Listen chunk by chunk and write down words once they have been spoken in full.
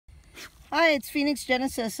Hi, it's Phoenix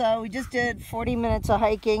Genesis. We just did 40 minutes of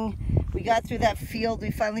hiking. We got through that field. We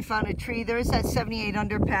finally found a tree. There is that 78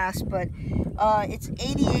 underpass, but it's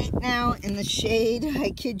 88 now in the shade.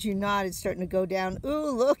 I kid you not, it's starting to go down. Ooh,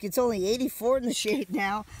 look, it's only 84 in the shade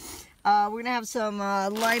now. We're going to have some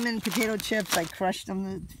lime and potato chips. I crushed them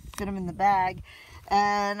to fit them in the bag.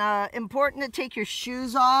 And important to take your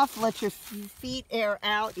shoes off, let your feet air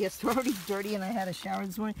out. Yes, they're already dirty and I had a shower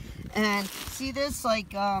this morning. And see this,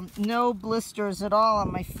 like no blisters at all on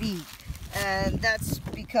my feet. And that's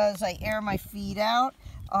because I air my feet out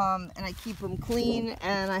and I keep them clean,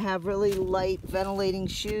 and I have really light ventilating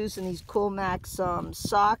shoes and these Cool Max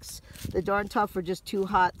socks. The darn tough are just too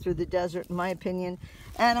hot through the desert in my opinion.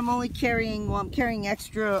 And I'm only carrying, well, I'm carrying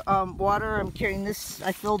extra water. I'm carrying this,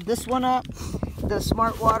 I filled this one up, the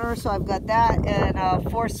Smart Water, so I've got that, and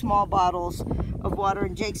 4 small bottles of water,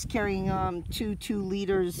 and Jake's carrying 2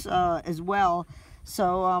 liters as well.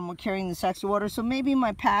 So we're carrying this extra water. So maybe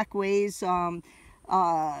my pack weighs,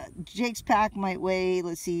 Jake's pack might weigh,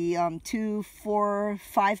 let's see, 2, 4,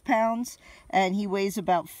 5 pounds, and he weighs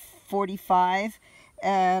about 45.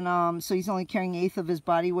 And so he's only carrying 1/8 of his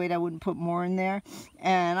body weight. I wouldn't put more in there.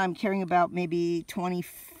 And I'm carrying about maybe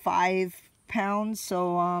 25 pounds,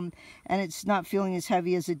 so and it's not feeling as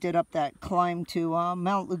heavy as it did up that climb to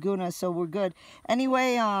Mount Laguna, so we're good.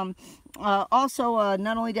 Anyway, also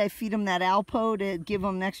not only did I feed him that Alpo to give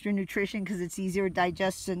him extra nutrition because it's easier to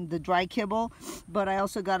digest than the dry kibble, but I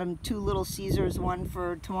also got him 2 little Caesars, one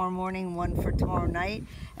for tomorrow morning, one for tomorrow night,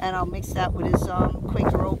 and I'll mix that with his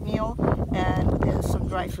Quaker oatmeal and some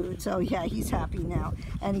dry food. So yeah, he's happy now,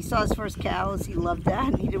 and he saw his first cows. He loved that,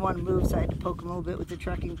 and he didn't want to move, so I had to poke him a little bit with the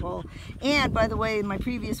trekking pole. And by the way, in my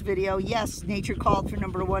previous video, yes, nature called for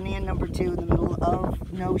number 1 and number 2 in the middle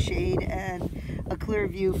of no shade and a clear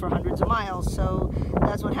view for hundreds of miles. So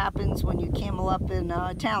that's what happens when you camel up in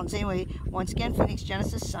towns. Anyway, once again, Phoenix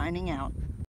Genesis signing out.